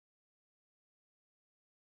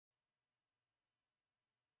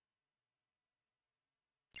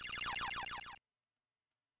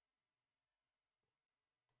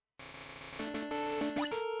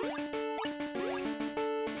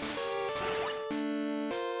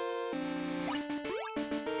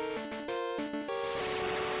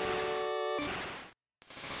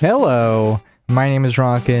Hello, my name is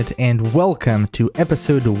Rocket, and welcome to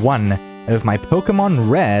episode 1 of my Pokémon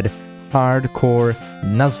Red Hardcore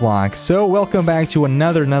Nuzlocke. So welcome back to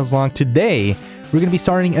another Nuzlocke. Today, we're going to be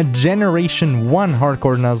starting a Generation 1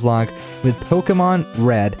 Hardcore Nuzlocke with Pokémon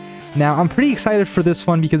Red. Now, I'm pretty excited for this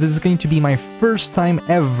one because this is going to be my first time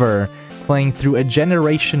ever playing through a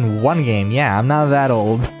Generation 1 game. Yeah, I'm not that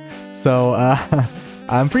old. So,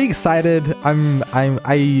 I'm pretty excited.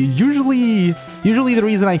 Usually the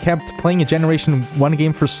reason I kept playing a Generation 1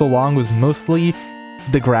 game for so long was mostly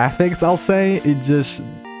the graphics, I'll say. It just,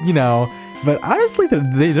 you know, but honestly,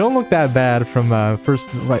 they don't look that bad from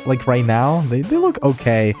right now. They look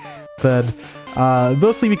okay, but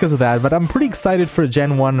mostly because of that. But I'm pretty excited for a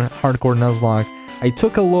Gen 1 Hardcore Nuzlocke. I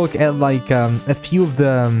took a look at like a few of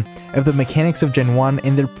the mechanics of Gen 1,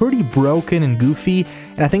 and they're pretty broken and goofy,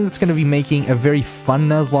 and I think that's going to be making a very fun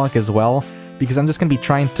Nuzlocke as well, because I'm just going to be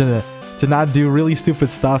trying to not do really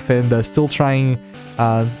stupid stuff and still trying,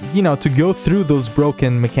 you know, to go through those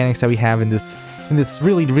broken mechanics that we have in this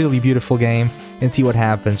really beautiful game and see what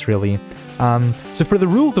happens, really. So for the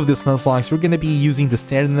rules of this Nuzlocke, we're going to be using the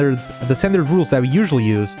standard rules that we usually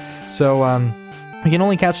use. So we can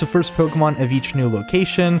only catch the first Pokemon of each new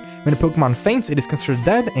location. When a Pokemon faints, it is considered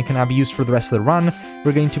dead and cannot be used for the rest of the run.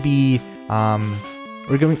 We're going to be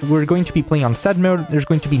playing on set mode. There's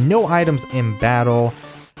going to be no items in battle.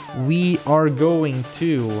 We're going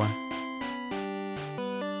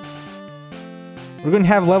to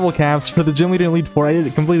have level caps for the Gym Leader and Elite Four. I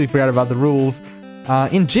completely forgot about the rules.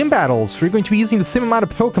 In gym battles, we're going to be using the same amount of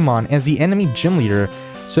Pokemon as the enemy Gym Leader.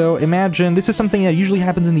 So imagine, this is something that usually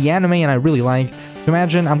happens in the anime and I really like. So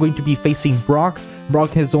imagine I'm going to be facing Brock. Brock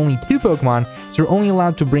has only 2 Pokemon, so we're only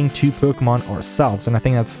allowed to bring 2 Pokemon ourselves, and I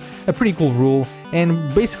think that's a pretty cool rule.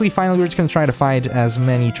 And basically, finally, we're just going to try to fight as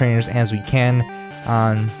many trainers as we can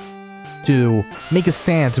to make a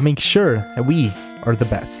stand, to make sure that we are the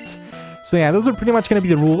best. So yeah, those are pretty much going to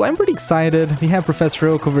be the rules. I'm pretty excited. We have Professor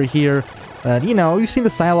Oak over here. You know, we've seen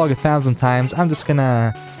this dialogue 1,000 times. I'm just going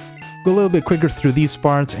to go a little bit quicker through these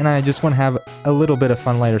parts, and I just want to have a little bit of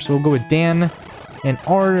fun later. So we'll go with Dan, and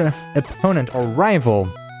our opponent, or rival,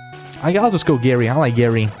 I'll just go Gary. I like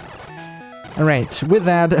Gary. Alright, with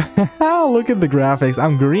that, look at the graphics.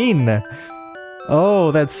 I'm green.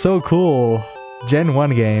 Oh, that's so cool. Gen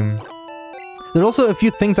 1 game. There are also a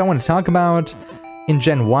few things I want to talk about in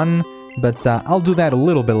Gen 1, but I'll do that a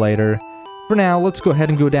little bit later. For now, let's go ahead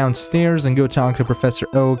and go downstairs and go talk to Professor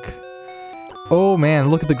Oak. Oh man,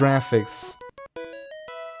 look at the graphics.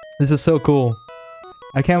 This is so cool.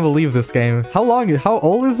 I can't believe this game. How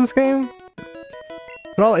old is this game?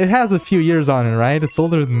 Well, it has a few years on it, right? It's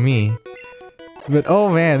older than me. But oh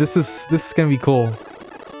man, this is gonna be cool.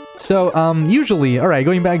 So, usually, alright,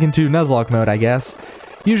 going back into Nuzlocke mode, I guess.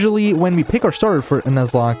 Usually, when we pick our starter for a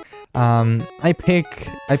Nuzlocke, I pick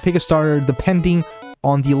a starter depending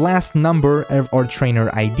on the last number of our trainer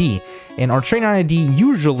ID. And our trainer ID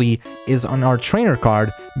usually is on our trainer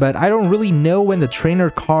card, but I don't really know when the trainer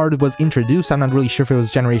card was introduced. I'm not really sure if it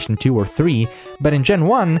was Generation 2 or 3, but in Gen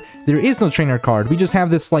 1, there is no trainer card. We just have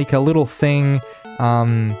this, like, a little thing,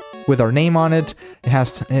 with our name on it.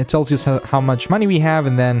 It tells us how much money we have,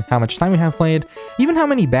 and then how much time we have played, even how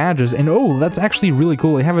many badges, and oh, that's actually really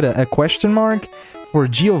cool. They have a question mark for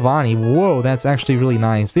Giovanni. Whoa, that's actually really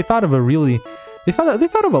nice. They thought of They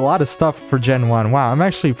thought of a lot of stuff for Gen 1. Wow, I'm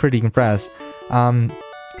actually pretty impressed. So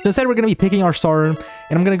instead, we're going to be picking our starter, and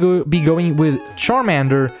I'm going to be going with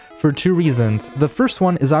Charmander for 2 reasons. The first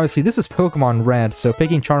one is obviously, this is Pokemon Red, so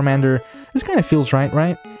picking Charmander, this kind of feels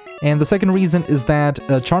right? And the second reason is that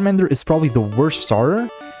Charmander is probably the worst starter,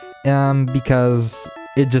 because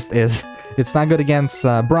it just is. It's not good against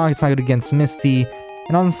Brock, it's not good against Misty,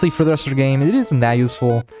 and honestly, for the rest of the game, it isn't that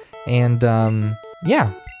useful. And,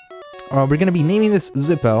 yeah. We're going to be naming this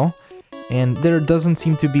Zippo, and there doesn't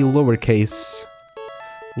seem to be lowercase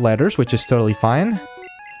letters, which is totally fine.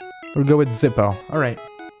 We'll go with Zippo. Alright.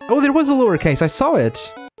 Oh, there was a lowercase. I saw it.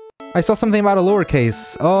 I saw something about a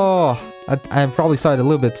lowercase. Oh, I probably saw it a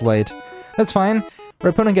little bit too late. That's fine. Our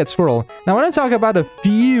opponent gets Squirrel. Now, I want to talk about a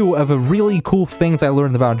few of the really cool things I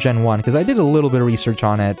learned about Gen 1, because I did a little bit of research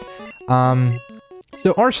on it.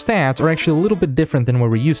 So our stats are actually a little bit different than what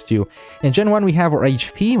we're used to. In Gen 1, we have our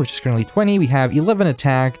HP, which is currently 20. We have 11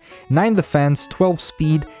 attack, 9 defense, 12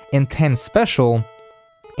 speed, and 10 special.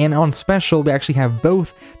 And on special, we actually have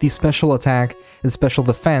both the special attack and special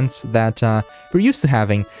defense that we're used to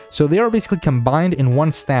having. So they are basically combined in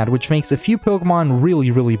one stat, which makes a few Pokemon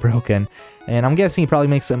really broken. And I'm guessing it probably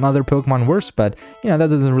makes some other Pokemon worse, but, you know, that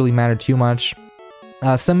doesn't really matter too much.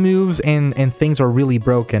 some moves and things are really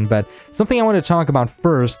broken, but something I want to talk about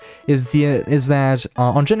first is that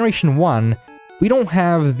on Generation 1, we don't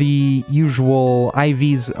have the usual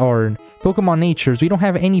IVs or Pokemon natures. We don't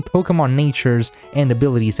have any Pokemon natures and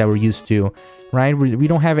abilities that we're used to, right? We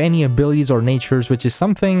don't have any abilities or natures, which is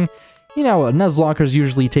something, you know, Nuzlockers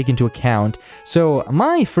usually take into account. So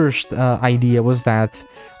my first idea was that,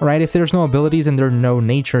 alright, if there's no abilities and there are no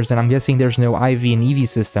natures, then I'm guessing there's no IV and EV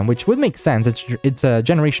system, which would make sense. It's a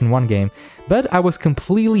Generation 1 game. But I was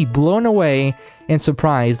completely blown away and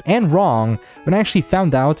surprised and wrong when I actually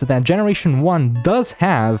found out that Generation 1 does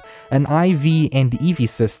have an IV and EV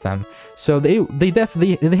system. So they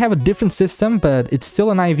have a different system, but it's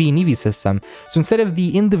still an IV and EV system. So instead of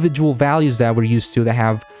the individual values that we're used to that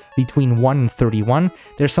have between 1 and 31,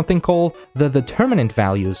 there's something called the Determinant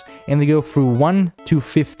Values, and they go through 1 to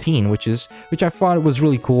 15, which I thought was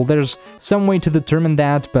really cool. There's some way to determine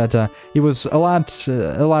that, but it was a lot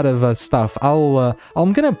of stuff.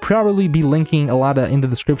 I'm gonna probably be linking a lot in the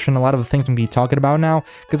description, a lot of the things I'm gonna be talking about now,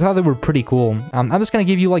 because I thought they were pretty cool. I'm just gonna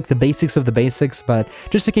give you like the basics of the basics, but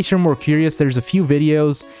just in case you're more curious, there's a few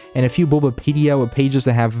videos and a few Bulbapedia pages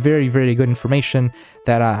that have very, very good information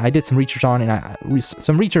that I did some research on, and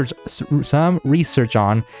some research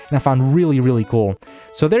on, and I found really, really cool.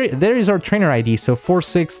 So there is our trainer ID, so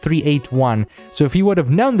 46381. So if you would have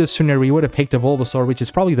known this sooner, you would have picked a Bulbasaur, which is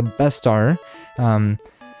probably the best starter,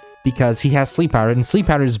 because he has Sleep Powder, and Sleep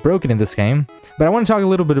Powder is broken in this game. But I want to talk a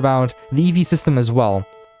little bit about the EV system as well.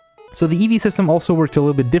 So the EV system also works a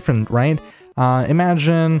little bit different, right?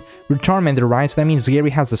 Imagine we're Charmander, right? So that means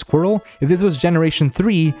Gary has a Squirtle. If this was Generation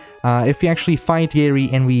 3, if we actually fight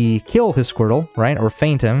Gary and we kill his Squirtle, right? Or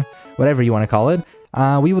feint him, whatever you want to call it,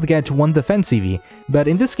 we would get 1 defense EV. But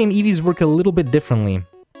in this game, EVs work a little bit differently.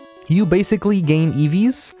 You basically gain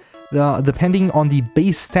EVs depending on the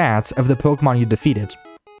base stats of the Pokemon you defeated.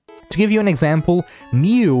 To give you an example,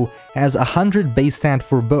 Mew has 100 base stat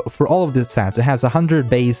for all of the stats. It has 100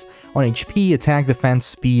 base on HP, attack, defense,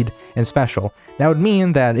 speed, and special. That would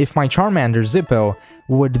mean that if my Charmander, Zippo,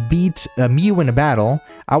 would beat Mew in a battle,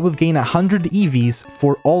 I would gain 100 EVs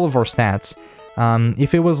for all of our stats.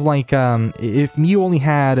 If it was like, if Mew only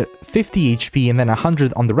had 50 HP and then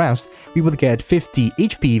 100 on the rest, we would get 50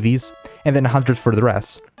 HP EVs and then 100 for the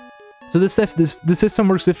rest. So this system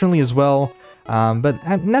works differently as well. But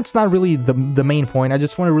that's not really the main point. I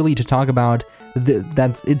just want really to talk about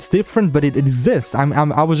that it's different, but it exists.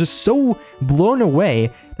 I was just so blown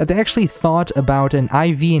away that they actually thought about an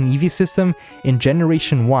IV and EV system in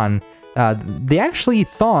Generation 1. They actually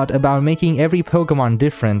thought about making every Pokemon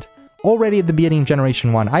different already at the beginning of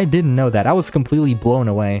Generation 1. I didn't know that. I was completely blown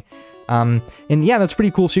away. And yeah, that's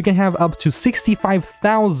pretty cool. So you can have up to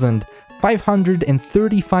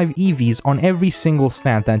 65,535 EVs on every single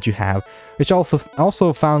stat that you have, which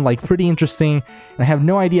also found like pretty interesting, and I have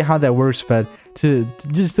no idea how that works, but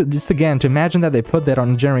just again to imagine that they put that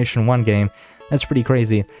on a Generation 1 game, that's pretty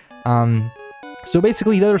crazy. So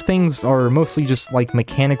basically the other things are mostly just like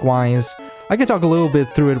mechanic wise. I can talk a little bit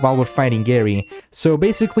through it while we're fighting Gary. So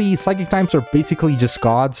basically Psychic types are basically just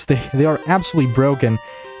gods. They are absolutely broken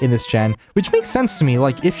in this gen, which makes sense to me.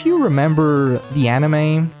 Like if you remember the anime,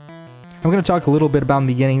 I'm going to talk a little bit about in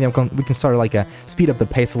the beginning, then we can start like speed up the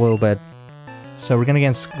pace a little bit. So we're gonna go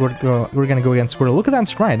against Squirtle. Look at that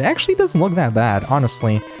sprite. It actually doesn't look that bad,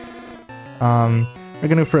 honestly. We're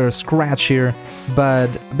gonna go for a scratch here, but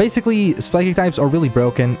basically Psychic types are really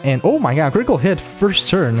broken. And oh my god, critical hit first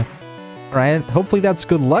turn. Right? Hopefully that's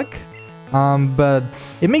good luck. But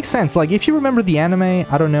it makes sense. Like if you remember the anime,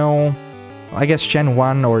 I don't know, I guess Gen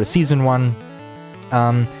 1 or Season 1.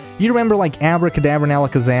 You remember like Abracadabra and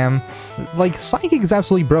Alakazam? Like, Psychic is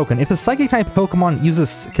absolutely broken. If a Psychic-type Pokemon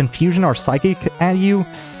uses Confusion or Psychic at you,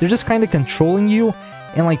 they're just kind of controlling you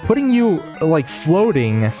and like putting you like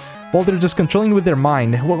floating while they're just controlling you with their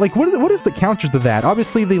mind. Well, like what is the counter to that?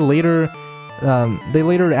 Obviously they later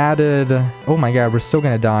added, oh my god, we're still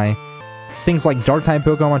gonna die, things like Dark-type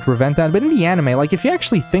Pokemon to prevent that. But in the anime, like if you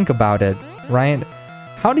actually think about it, right?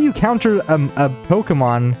 How do you counter a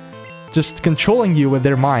Pokemon just controlling you with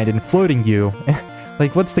their mind and floating you?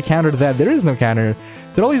 Like, what's the counter to that? There is no counter.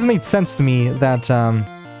 So it always made sense to me that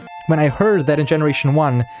when I heard that in Generation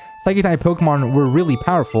 1, Psychic-type Pokemon were really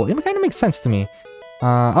powerful, it kind of makes sense to me.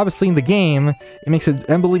 Obviously, in the game, it makes it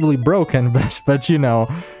unbelievably broken, but you know,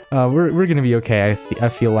 we're gonna be okay, I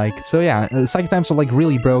feel like. So yeah, Psychic types are like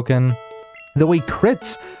really broken. The way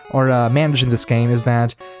crits are managed in this game is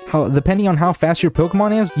that depending on how fast your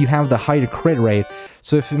Pokemon is, you have the higher crit rate.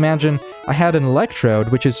 So if imagine I had an Electrode,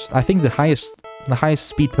 which is I think the highest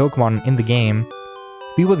speed Pokemon in the game,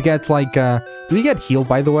 we would get like do we get healed,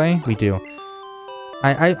 by the way? We do.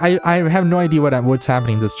 I have no idea what's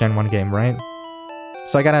happening in this Gen 1 game, right?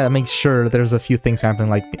 So I gotta make sure there's a few things happening,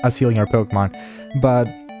 like us healing our Pokemon. But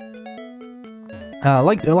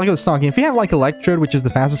like I was talking, if you have like Electrode, which is the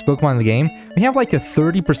fastest Pokemon in the game, we have like a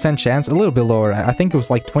 30% chance, a little bit lower, I think it was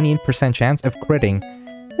like 28% chance of critting.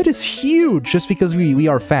 That is huge, just because we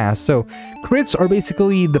are fast. So crits are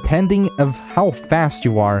basically depending of how fast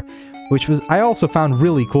you are, which was I also found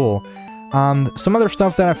really cool. Some other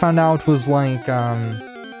stuff that I found out was like,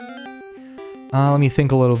 let me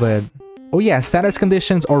think a little bit. Oh yeah, status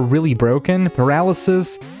conditions are really broken.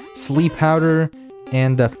 Paralysis, Sleep Powder,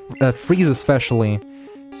 and Freeze especially.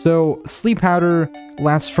 So Sleep Powder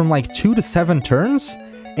lasts from like 2 to 7 turns,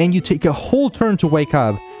 and you take a whole turn to wake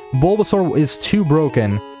up. Bulbasaur is too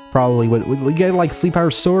broken, probably. We get like Sleep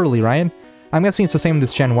Powder so early, right? I'm guessing it's the same in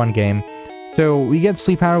this Gen 1 game. So we get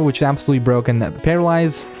Sleep Powder, which is absolutely broken.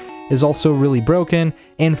 Paralyze is also really broken.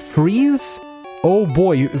 And Freeze, oh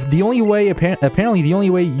boy, the only way, apparently the only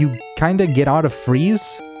way you kind of get out of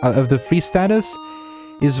Freeze, of the Freeze status,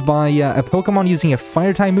 is by a Pokemon using a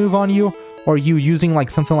Fire-type move on you, or you using like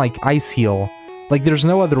something like Ice Heal. Like there's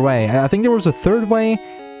no other way. I think there was a third way,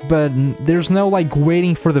 but there's no like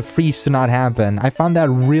waiting for the Freeze to not happen. I found that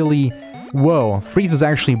really, whoa, Freeze is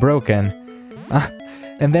actually broken.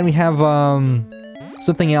 And then we have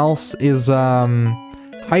something else is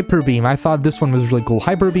Hyper Beam. I thought this one was really cool.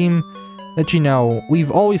 Hyper Beam, that you know,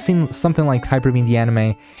 we've always seen something like Hyper Beam in the anime.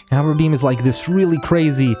 And Hyper Beam is like this really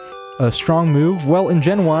crazy, strong move. Well, in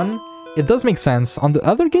Gen 1, it does make sense. On the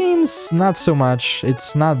other games, not so much.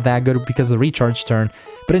 It's not that good because of the recharge turn.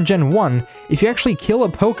 But in Gen 1, if you actually kill a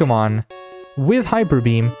Pokemon with Hyper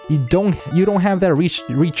Beam, you don't have that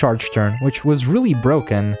recharge turn, which was really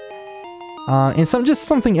broken. And just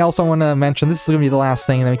something else I want to mention. This is going to be the last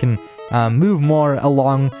thing, and then we can move more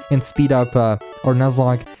along and speed up our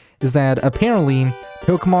Nuzlocke. Is that apparently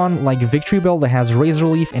Pokemon like Victory Bell that has Razor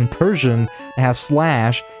Leaf and Persian that has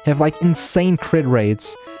Slash have like insane crit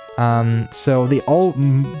rates. So they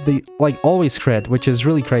like always crit, which is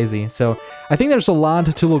really crazy. So I think there's a lot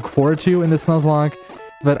to look forward to in this Nuzlocke,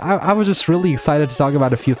 but I was just really excited to talk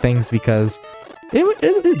about a few things because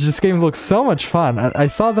this game looks so much fun. I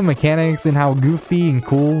saw the mechanics and how goofy and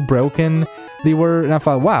cool, broken they were, and I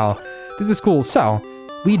thought, wow, this is cool. So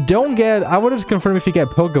we don't get, I wanted to confirm if you get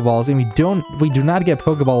Pokeballs, and we do not get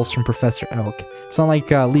Pokeballs from Professor Oak. It's not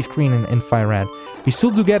like Leaf Green and Fire Red. We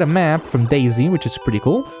still do get a map from Daisy, which is pretty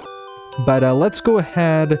cool. But let's go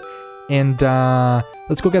ahead and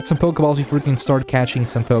let's go get some Pokeballs before we can start catching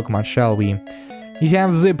some Pokemon, shall we? You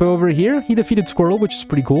have Zip over here. He defeated Squirtle, which is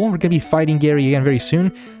pretty cool. We're gonna be fighting Gary again very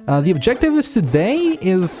soon. The objective is today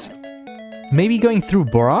is maybe going through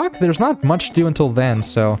Borak. There's not much to do until then,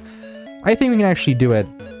 so I think we can actually do it.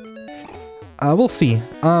 We'll see.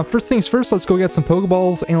 First things first, let's go get some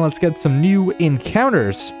Pokeballs and let's get some new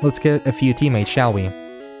encounters. Let's get a few teammates, shall we?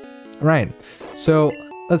 Alright, so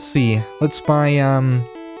let's see. Let's buy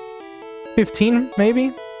 15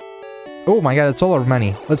 maybe? Oh my god, that's all our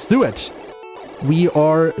money. Let's do it. We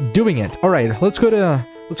are doing it. Alright, let's go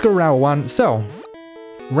to round 1. So,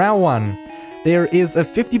 round 1. There is a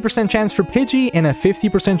 50% chance for Pidgey and a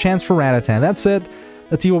 50% chance for Rattatan. That's it.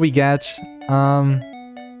 Let's see what we get.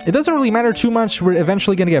 It doesn't really matter too much. We're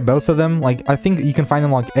eventually gonna get both of them. Like, I think you can find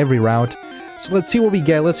them like every route. So let's see what we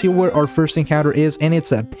get. Let's see what our first encounter is, and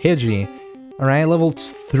it's a Pidgey. Alright, level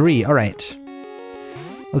 3. Alright.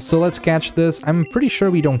 So let's catch this. I'm pretty sure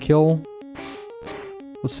we don't kill.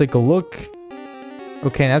 Let's take a look.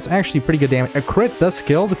 Okay, that's actually pretty good damage. A crit does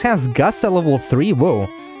kill. This has Gust at level 3. Whoa.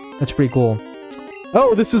 That's pretty cool.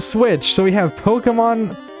 Oh, this is Switch. So we have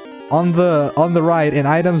Pokemon on the right and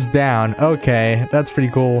items down. Okay, that's pretty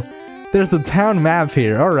cool. There's the town map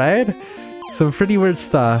here. Alright. Some pretty weird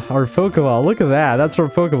stuff. Our Pokeball. Look at that. That's our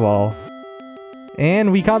Pokeball.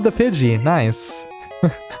 And we caught the Pidgey. Nice.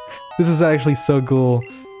 This is actually so cool.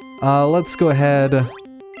 Let's go ahead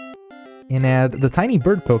and add the tiny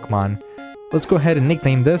bird Pokemon. Let's go ahead and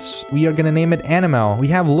nickname this. We are gonna name it Animal. We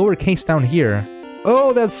have lowercase down here.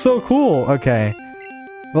 Oh, that's so cool. Okay.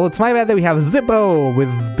 Well, it's my bad that we have Zippo with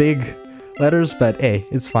big letters, but hey,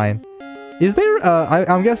 it's fine. Is there,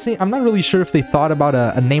 I'm guessing, I'm not really sure if they thought about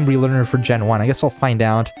a name relearner for Gen 1. I guess I'll find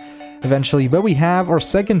out eventually. But we have our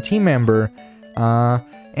second team member,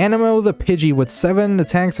 Animo the Pidgey with 7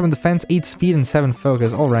 attack, 7 defense, 8 speed, and 7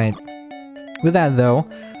 focus. Alright. With that, though,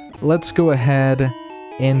 let's go ahead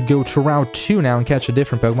and go to Route 2 now and catch a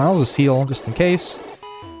different Pokemon. I'll just heal, just in case.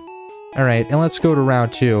 Alright, and let's go to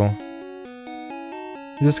Route 2.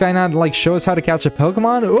 Does this guy not, like, show us how to catch a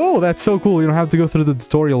Pokemon? Oh, that's so cool. You don't have to go through the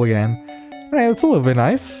tutorial again. Alright, that's a little bit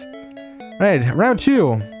nice. Alright, Route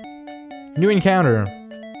 2. New encounter.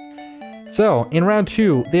 So, in round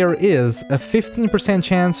 2, there is a 15%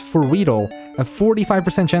 chance for Weedle, a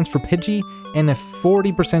 45% chance for Pidgey, and a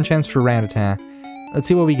 40% chance for Rattata. Let's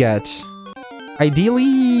see what we get.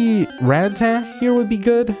 Ideally, Rattata here would be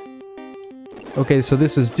good. Okay, so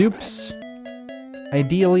this is dupes.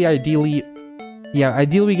 Ideally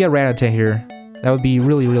we get Rattata here. That would be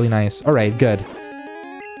really, really nice. Alright, good.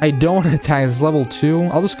 I don't want to attack, it's level 2.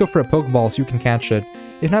 I'll just go for a Pokeball so you can catch it.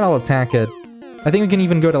 If not, I'll attack it. I think we can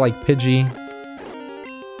even go to, like, Pidgey.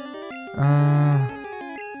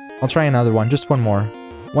 I'll try another one. Just one more.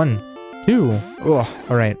 1, 2. Ugh,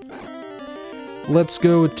 alright. Let's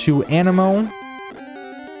go to Animo.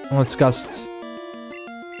 Let's gust.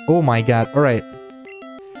 Oh my god. Alright.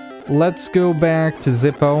 Let's go back to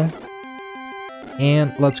Zippo.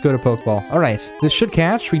 And let's go to Pokeball. Alright. This should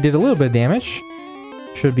catch. We did a little bit of damage.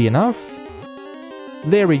 Should be enough.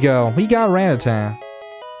 There we go. We got Rattata.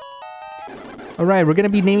 Alright, we're gonna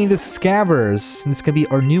be naming this Scabbers. This could be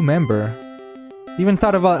our new member. I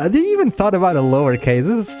didn't even thought about a lowercase.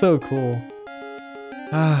 This is so cool.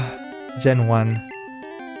 Gen 1.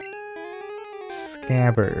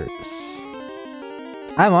 Scabbers.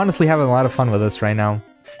 I'm honestly having a lot of fun with this right now.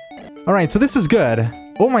 Alright, so this is good.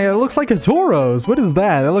 Oh my god, it looks like a Tauros! What is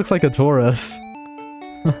that? It looks like a Tauros.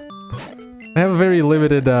 I have a very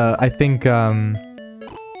limited, I think,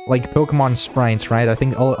 like Pokemon sprites, right? I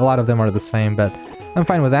think a lot of them are the same, but I'm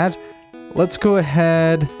fine with that. Let's go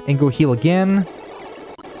ahead and go heal again.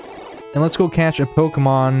 And let's go catch a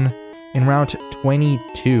Pokemon in Route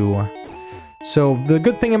 22. So, the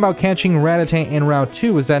good thing about catching Rattata in Route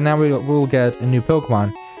 2 is that now we'll get a new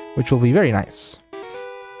Pokemon, which will be very nice.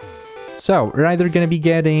 So, we're either going to be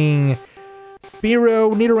getting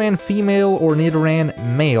Spearow, Nidoran female, or Nidoran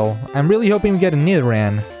male. I'm really hoping we get a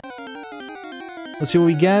Nidoran. Let's see what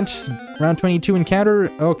we get. Round 22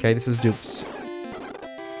 encounter. Okay, this is dupes.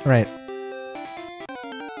 Alright.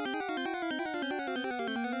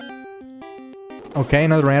 Okay,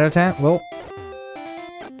 another Rattata. Well.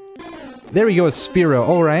 There we go, a Spearow.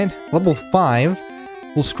 Alright. Level 5.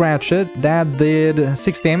 We'll scratch it. That did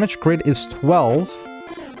 6 damage. Crit is 12.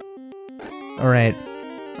 Alright.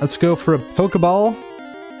 Let's go for a Pokeball.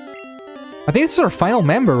 I think this is our final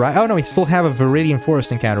member, right? Oh no, we still have a Viridian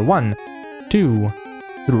Forest encounter. 1, 2,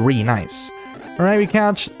 3. Nice. Alright, we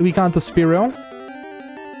got the Spearow.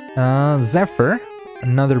 Zephyr.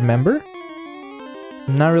 Another member.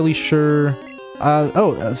 I'm not really sure.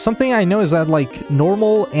 Something I know is that, like,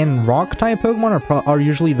 normal and rock-type Pokemon are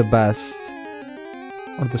usually the best.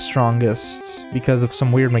 Or the strongest. Because of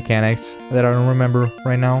some weird mechanics that I don't remember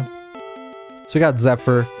right now. So we got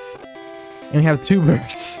Zephyr. And we have 2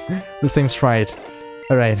 birds. The same sprite.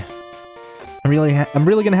 Alright. I'm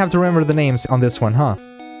really gonna have to remember the names on this one, huh?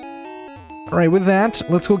 Alright, with that,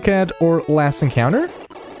 let's look at our last encounter.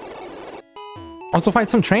 Also fight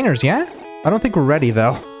some trainers, yeah? I don't think we're ready,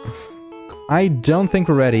 though. I don't think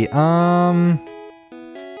we're ready. Viridian...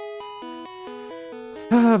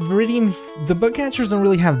 The bug catchers don't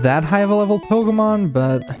really have that high of a level Pokemon,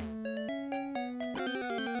 but...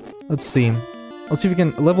 Let's see. Let's see if we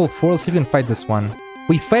can... Level 4, let's see if we can fight this one.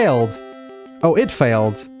 We failed! Oh, it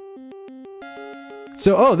failed.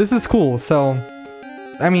 So, oh, this is cool. So,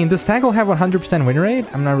 I mean, does Tackle have 100% win rate?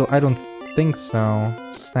 I don't think so.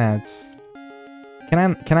 Stats.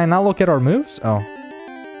 Can I not look at our moves? Oh.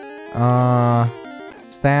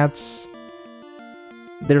 Stats.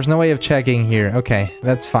 There's no way of checking here. Okay,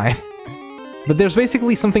 that's fine. But there's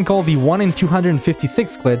basically something called the 1 in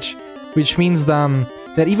 256 glitch, which means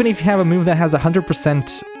that even if you have a move that has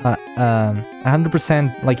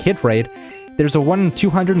 100% like hit rate, there's a 1 in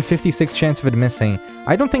 256 chance of it missing.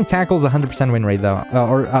 I don't think Tackle's 100% win rate though,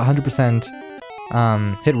 or 100%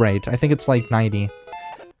 hit rate. I think it's like 90.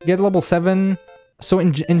 Get level 7. So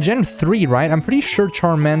in Gen 3, right? I'm pretty sure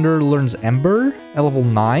Charmander learns Ember at level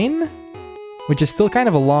 9, which is still kind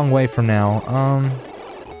of a long way from now.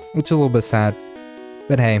 Which is a little bit sad.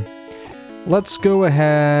 But hey, let's go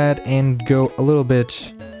ahead and go a little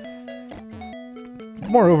bit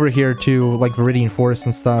more over here to like Viridian Forest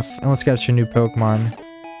and stuff, and let's catch a new Pokemon.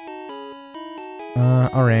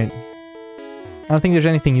 Alright. I don't think there's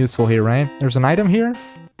anything useful here, right? There's an item here?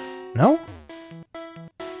 No?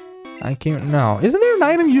 I can't... No. Isn't there an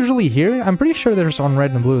item usually here? I'm pretty sure there's on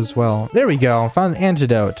red and blue as well. There we go. Found an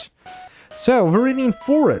antidote. So, Viridian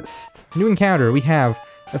Forest. New encounter. We have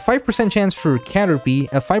a 5% chance for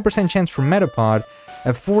Caterpie, a 5% chance for Metapod,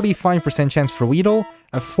 a 45% chance for Weedle,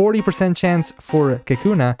 a 40% chance for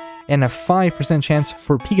Kakuna, and a 5% chance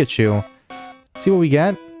for Pikachu. See what we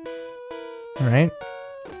get? Alright.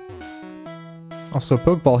 Also a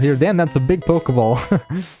Pokeball here. Damn, that's a big Pokeball.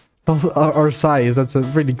 Our size. That's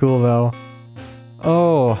pretty cool, though.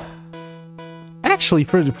 Oh. Actually,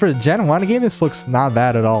 for a Gen 1 game, this looks not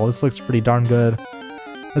bad at all. This looks pretty darn good.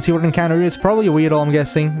 Let's see what encounter is. Probably a Weedle, I'm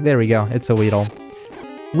guessing. There we go. It's a Weedle.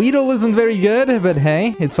 Weedle isn't very good, but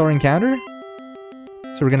hey, it's our encounter.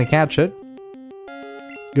 So we're gonna catch it.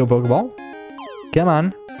 Go Pokeball. Come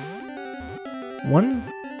on. 1,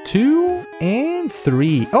 2, and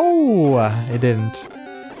 3. Oh, it didn't.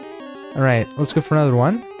 Alright, let's go for another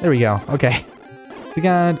one. There we go. Okay. So we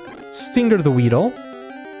got Stinger the Weedle.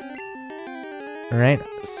 Alright.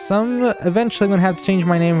 Eventually I'm gonna have to change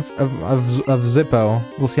my name of Zippo.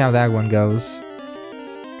 We'll see how that one goes.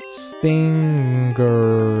 Stinger.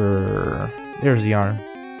 There's the R.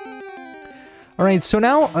 Alright, so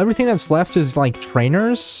now everything that's left is like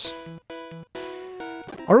trainers.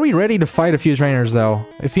 Are we ready to fight a few trainers though?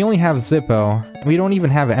 If we only have Zippo, we don't even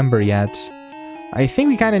have Ember yet. I think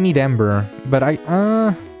we kind of need Ember, but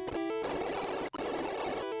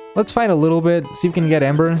let's fight a little bit, see if we can get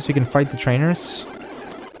Ember so we can fight the trainers.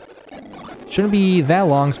 Shouldn't be that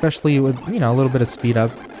long, especially with, you know, a little bit of speed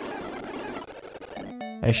up.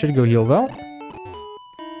 I should go heal though.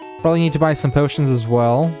 Probably need to buy some potions as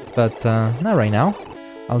well, but not right now.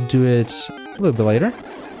 I'll do it a little bit later.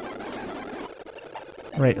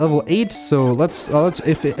 Right, level 8, so let's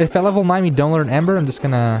if at level 9 we don't learn Ember, I'm just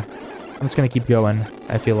gonna keep going,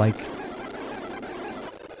 I feel like.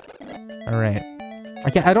 Alright.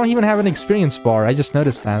 I don't even have an experience bar, I just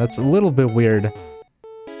noticed that. That's a little bit weird.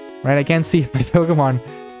 Right, I can't see my Pokemon.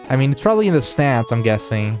 I mean, it's probably in the stats, I'm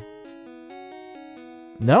guessing.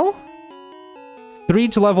 No? 3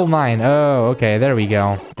 to level 9. Oh, okay, there we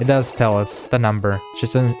go. It does tell us the number. It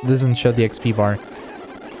just doesn't show the XP bar.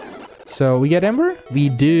 So, we get Ember? We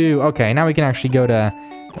do. Okay, now we can actually go to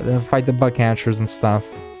fight the bug catchers and stuff.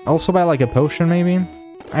 Also buy like a potion, maybe?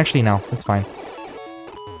 Actually, no. It's fine.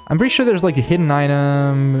 I'm pretty sure there's like a hidden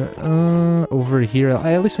item over here.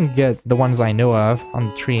 At least we can get the ones I know of on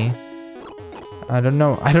the tree. I don't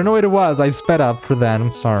know what it was. I sped up for that.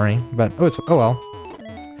 I'm sorry. But, oh well.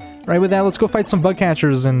 Right, with that, let's go fight some bug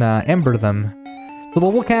catchers and Ember them. So the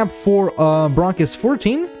level cap for Brock is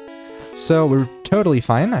 14. So we're totally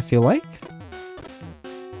fine, I feel like.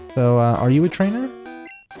 So, are you a trainer?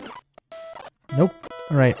 Nope.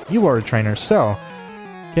 Alright, you are a trainer. So,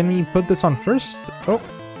 can we put this on first? Oh.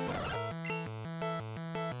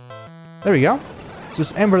 There we go.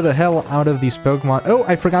 Just Ember the hell out of these Pokemon. Oh,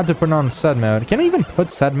 I forgot to put on Set mode. Can I even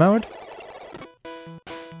put Set mode?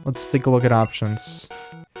 Let's take a look at options.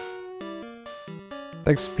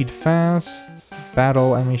 Attack speed fast,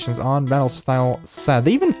 battle animations on, battle style set.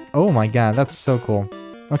 They even... Oh my god, that's so cool.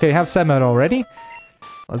 Okay, have set mode already.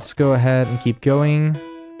 Let's go ahead and keep going.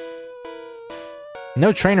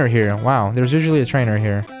 No trainer here. Wow, there's usually a trainer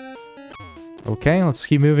here. Okay, let's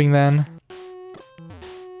keep moving then.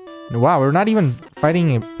 Wow, we're not even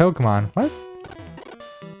fighting a Pokemon. What?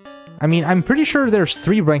 I mean, I'm pretty sure there's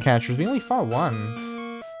 3 bug catchers. We only fought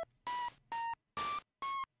 1.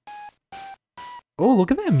 Oh,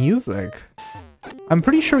 look at that music. I'm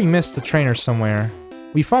pretty sure we missed the trainer somewhere.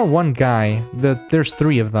 We fought 1 guy, but there's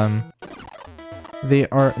 3 of them.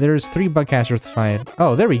 There's 3 bug catchers to fight.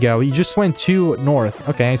 Oh, there we go. You just went to north.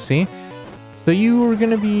 Okay, I see. So you were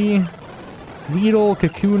gonna be Weedle,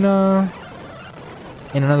 Kakuna,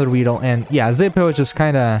 and another Weedle. And yeah, Zippo is just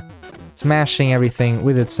kinda smashing everything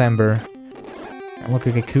with its Ember. And look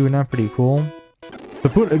at Kakuna, pretty cool.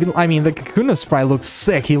 I mean, the Kakuna sprite looks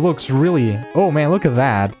sick. He looks really... Oh man, look at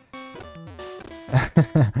that.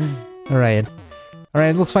 Alright.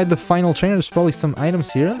 Alright, let's fight the final trainer. There's probably some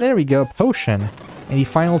items here. There we go, Potion. And the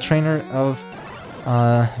final trainer of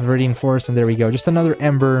Viridian Forest. And there we go, just another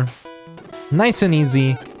Ember. Nice and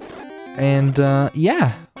easy. And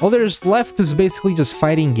yeah. All there's left is basically just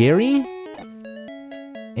fighting Gary.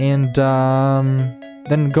 And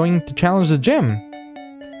then going to challenge the gym.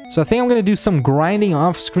 So I think I'm gonna do some grinding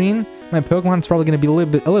off screen. My Pokemon's probably gonna be a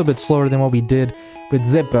little bit slower than what we did with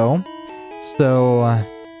Zippo. So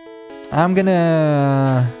I'm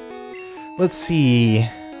gonna... Let's see.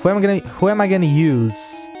 Who am I gonna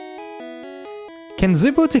use? Can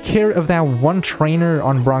Zippo take care of that 1 trainer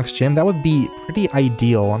on Brock's gym? That would be pretty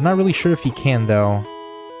ideal. I'm not really sure if he can though.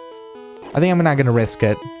 I think I'm not gonna risk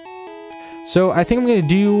it. So I think I'm gonna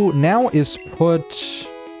do now is put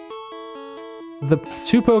the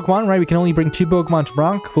 2 Pokemon, right? We can only bring 2 Pokemon to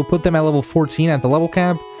Brock. We'll put them at level 14 at the level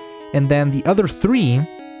cap. And then the other 3,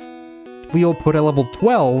 we'll put at level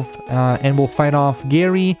 12. And we'll fight off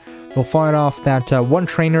Gary. We'll fight off that 1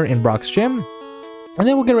 trainer in Brock's gym. And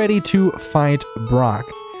then we'll get ready to fight Brock.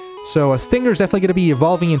 So Stinger's definitely going to be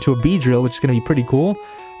evolving into a Beedrill, which is going to be pretty cool.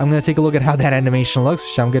 I'm gonna take a look at how that animation looks,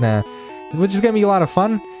 which is gonna be a lot of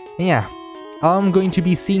fun. And yeah, I'm going to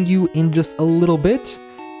be seeing you in just a little bit.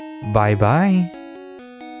 Bye bye.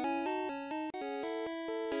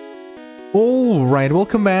 Alright,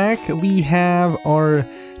 welcome back. We have our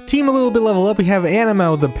team a little bit leveled up. We have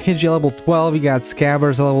Animo, the Pidgey, level 12. We got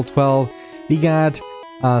Scabbers at level 12. We got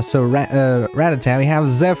Rattata. We have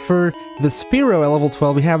Zephyr, the Spearow at level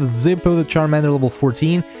 12. We have Zippo, the Charmander, level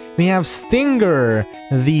 14. We have Stinger,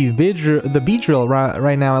 the Beedrill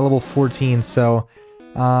right now at level 14. So,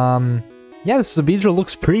 yeah, this is a Beedrill.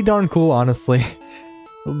 Looks pretty darn cool, honestly.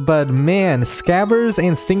 But man, Scabbers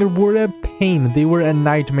and Stinger were a pain. They were a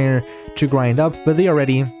nightmare to grind up, but they are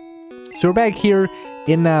ready. So we're back here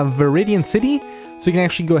in Viridian City, so you can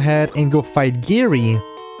actually go ahead and go fight Gary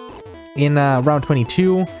in round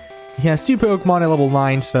 22. He has 2 Pokemon at level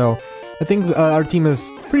 9, so I think our team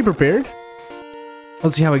is pretty prepared.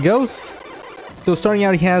 Let's see how it goes. So starting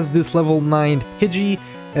out, he has this level 9 Pidgey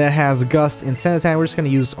that has Gust and Sand Attack. We're just going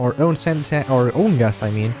to use our own Sand Attack, our own Gust,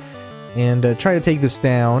 I mean, and try to take this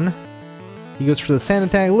down. He goes for the Sand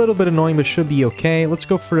Attack, a little bit annoying, but should be okay. Let's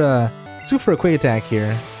go for a Quick Attack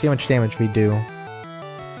here. See how much damage we do.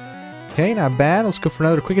 Okay, not bad. Let's go for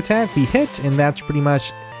another Quick Attack. We hit, and that's pretty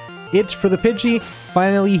much it for the Pidgey.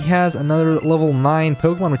 Finally, he has another level 9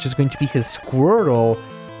 Pokemon, which is going to be his Squirtle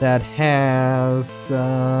that has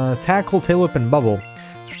Tackle, Tail Whip, and Bubble. So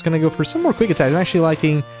we're just going to go for some more Quick Attacks. I'm actually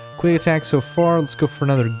liking Quick Attack so far. Let's go for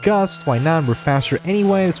another Gust. Why not? We're faster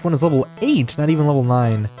anyway. This one is level 8, not even level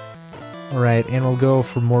 9. Alright, and we'll go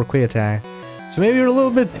for more Quick Attack. So maybe we're a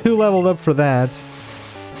little bit too leveled up for that.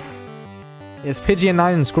 It's Pidgey at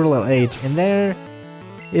 9 and Squirtle at 8. And there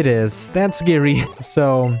it is. That's Gary.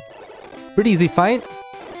 So, pretty easy fight.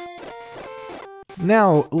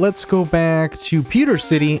 Now, let's go back to Pewter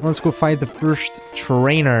City. Let's go fight the first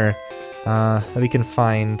trainer that we can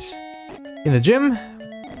find in the gym.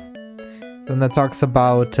 The one that talks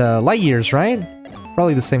about light years, right?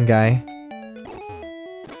 Probably the same guy.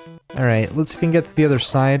 Alright, let's see if we can get to the other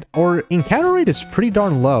side. Our encounter rate is pretty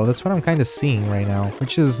darn low. That's what I'm kind of seeing right now,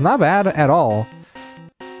 which is not bad at all.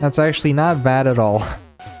 That's actually not bad at all.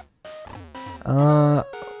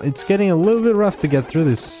 It's getting a little bit rough to get through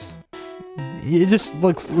this. It just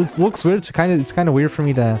looks weird. It's kind of weird for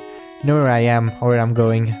me to know where I am or where I'm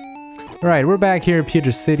going. Alright, we're back here at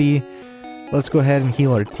Pewter City. Let's go ahead and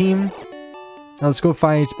heal our team. Now let's go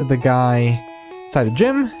fight the guy inside the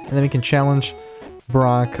gym, and then we can challenge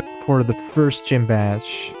Brock for the first gym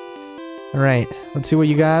badge. Alright, let's see what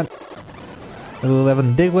you got. Level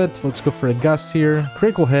 11 Diglett. Let's go for a Gust here.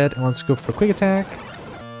 Critical hit, and let's go for a Quick Attack.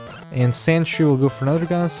 And Sandshrew will go for another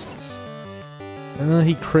Gust. And then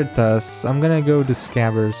he crit us. I'm gonna go to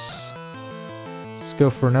Scabbers. Let's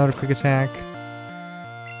go for another Quick Attack.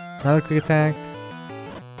 Another Quick Attack.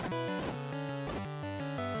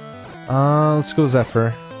 Let's go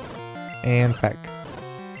Zephyr. And Peck.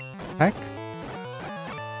 Peck?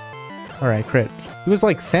 Alright, crit. He was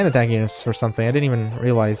like sand attacking us or something. I didn't even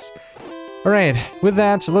realize. Alright, with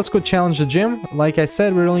that, let's go challenge the gym. Like I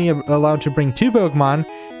said, we're only allowed to bring 2 Pokemon.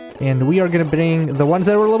 And we are gonna bring the ones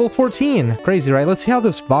that were level 14. Crazy, right? Let's see how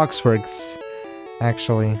this box works,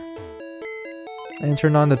 actually. And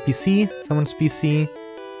turn on the PC. Someone's PC.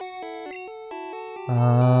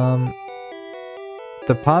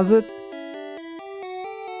 Deposit.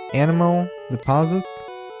 Animal. Deposit.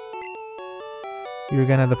 You're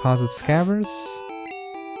gonna deposit Scabbers.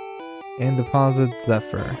 And deposit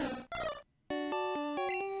Zephyr.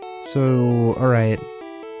 So, alright.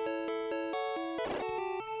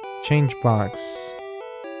 Change box.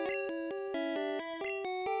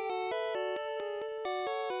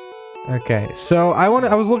 Okay, so I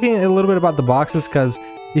was looking a little bit about the boxes, because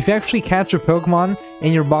if you actually catch a Pokemon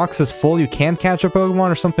and your box is full, you can't catch a Pokemon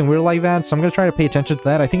or something weird like that, so I'm gonna try to pay attention to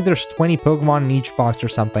that. I think there's 20 Pokemon in each box or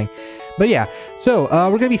something. But yeah, so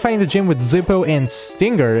we're gonna be fighting the gym with Zippo and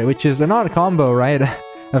Stinger, which is an odd combo, right?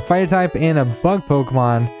 A fire type and a bug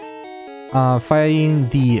Pokemon fighting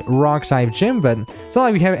the rock type gym, but it's not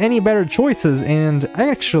like we have any better choices. And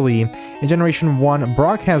actually, in Generation 1,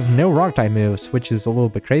 Brock has no rock type moves, which is a little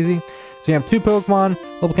bit crazy. So we have 2 Pokemon,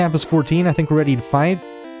 level cap is 14. I think we're ready to fight.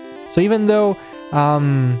 So even though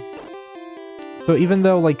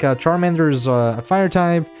like Charmander is a fire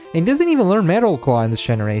type and doesn't even learn Metal Claw in this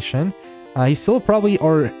generation, he's still probably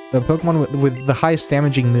the Pokemon with the highest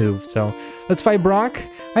damaging move. So let's fight Brock.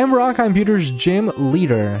 I am Brock. I'm Pewter's gym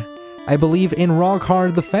leader. I believe in rock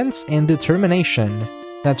hard defense and determination.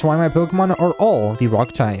 That's why my Pokemon are all the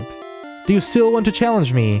rock type. Do you still want to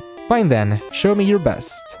challenge me? Fine then, show me your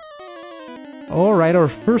best. Alright, our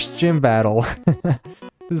first gym battle.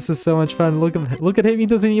 This is so much fun. Look at him. He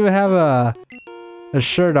doesn't even have a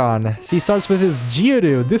shirt on. So he starts with his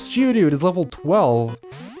Geodude. This Geodude is level 12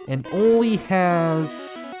 and only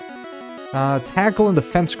has Tackle and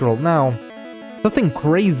Defense Scroll. Now, something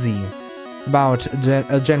crazy about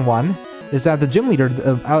Gen 1 is that the gym leader,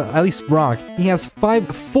 at least Brock, he has 5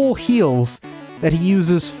 full heals that he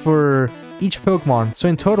uses for each Pokemon. So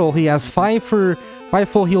in total, he has 5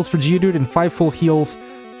 full heals for Geodude and 5 full heals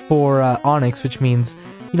for Onix, which means,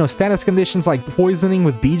 you know, status conditions like poisoning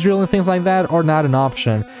with Beedrill and things like that are not an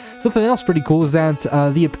option. Something else pretty cool is that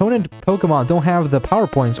the opponent Pokemon don't have the power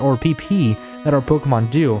points or PP that our Pokemon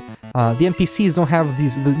do. The NPCs don't have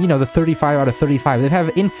these, you know, the 35 out of 35. They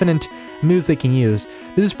have infinite moves they can use.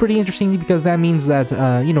 This is pretty interesting because that means that,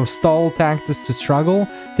 you know, stall tactics to struggle,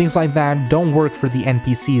 things like that don't work for the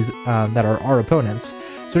NPCs that are our opponents.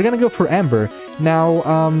 So we're gonna go for Ember.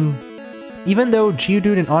 Now, even though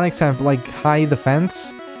Geodude and Onix have, like, high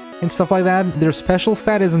defense and stuff like that, their special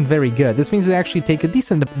stat isn't very good. This means they actually take a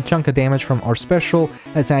decent chunk of damage from our special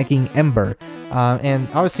attacking Ember. And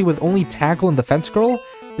obviously with only Tackle and Defense Scroll,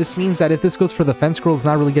 this means that if this goes for the Defense Scroll, it's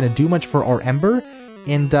not really going to do much for our Ember.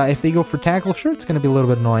 And if they go for Tackle, sure, it's going to be a little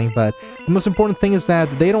bit annoying, but the most important thing is that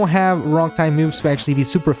they don't have Rock-type moves to actually be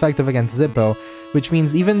super effective against Zippo, which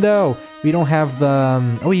means even though we don't have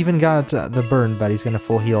the... oh, we even got the Burn, but he's going to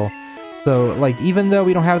full heal. So, like, even though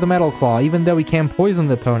we don't have the Metal Claw, even though we can't poison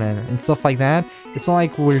the opponent and stuff like that, it's not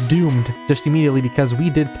like we're doomed just immediately because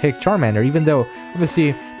we did pick Charmander, even though, obviously,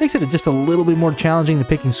 it makes it just a little bit more challenging than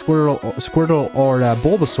picking Squirtle or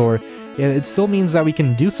Bulbasaur. It still means that we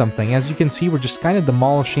can do something. As you can see, we're just kind of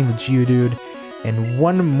demolishing the Geodude, and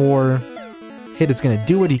one more hit is going to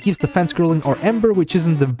do it. He keeps defense scrolling our Ember, which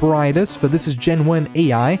isn't the brightest, but this is Gen 1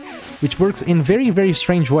 AI, which works in very, very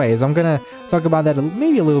strange ways. I'm going to talk about that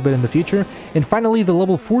maybe a little bit in the future. And finally, the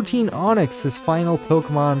level 14 Onix, his final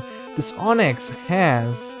Pokemon. This Onix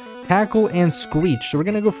has Tackle and Screech. So we're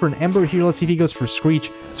going to go for an Ember here. Let's see if he goes for Screech.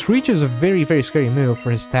 Screech is a very, very scary move for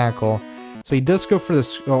his Tackle. So he does go for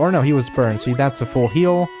this, or no, he was burned, so that's a full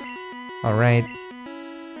heal. Alright.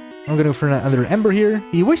 I'm gonna go for another Ember here.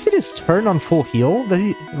 He wasted his turn on full heal, does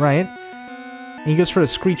he? Right. And he goes for a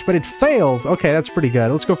Screech, but it failed. Okay, that's pretty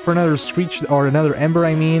good. Let's go for another Screech, or another Ember,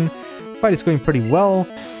 I mean. Fight is going pretty well.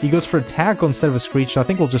 He goes for a Tackle instead of a Screech, so I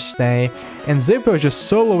think we'll just stay. And Zippo is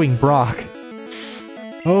just soloing Brock.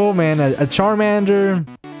 Oh man, a Charmander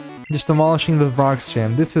just demolishing the Brock's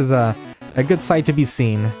gym. This is a good sight to be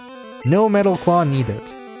seen. No Metal Claw needed.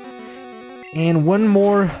 And one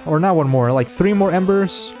more, or not one more, like 3 more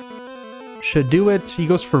Embers should do it. He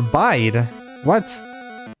goes for Bide. What?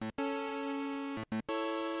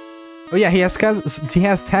 Oh yeah, he has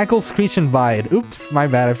Tackle, Screech, and Bide. Oops, my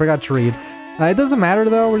bad, I forgot to read. It doesn't matter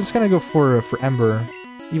though, we're just gonna go for Ember.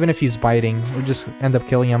 Even if he's biting, we'll just end up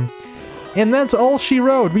killing him. And that's all she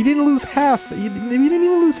wrote. We didn't lose half. We didn't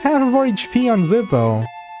even lose half of our HP on Zippo.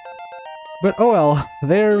 But oh well,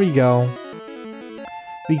 there we go.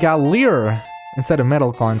 We got Leer instead of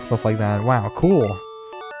Metal Claw and stuff like that. Wow, cool.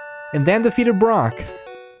 And then defeated Brock.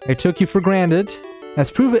 I took you for granted. As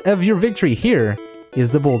proof of your victory, here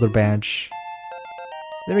is the Boulder Badge.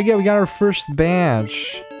 There we go, we got our first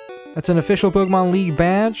badge. That's an official Pokemon League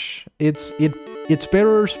badge. Its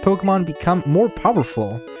bearer's Pokemon become more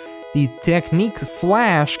powerful. The technique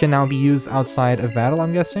Flash can now be used outside of battle,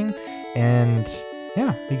 I'm guessing. And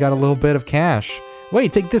yeah, we got a little bit of cash.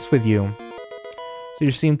 Wait, take this with you. So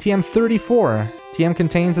you're seeing TM34. TM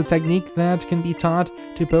contains a technique that can be taught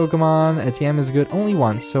to Pokemon. A TM is good only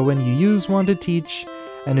once, so when you use one to teach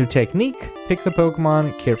a new technique, pick the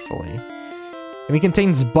Pokemon carefully. And it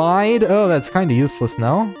contains Bide. Oh, that's kind of useless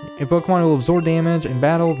now. A Pokemon will absorb damage in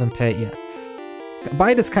battle, then pay. Yeah.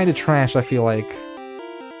 Bide is kind of trash, I feel like.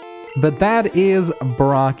 But that is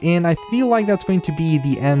Brock, and I feel like that's going to be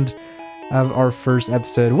the end of our first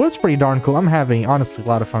episode. Well, it's pretty darn cool. I'm having, honestly, a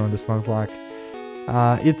lot of fun with this Nuzlocke.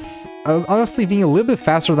 It's honestly being a little bit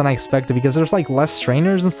faster than I expected because there's like less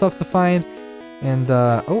strainers and stuff to find. And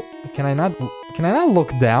oh, can I not look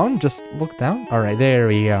down? Just look down? Alright, there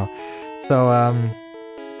we go. So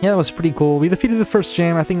yeah, that was pretty cool. We defeated the first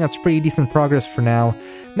gym. I think that's pretty decent progress for now.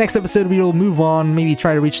 Next episode we will move on, maybe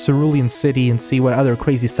try to reach Cerulean City and see what other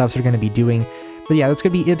crazy stuffs we're going to be doing. But yeah, that's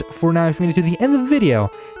going to be it for now. If you made it to the end of the video,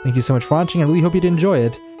 thank you so much for watching. I really hope you did enjoy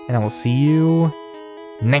it, and I will see you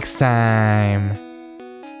next time.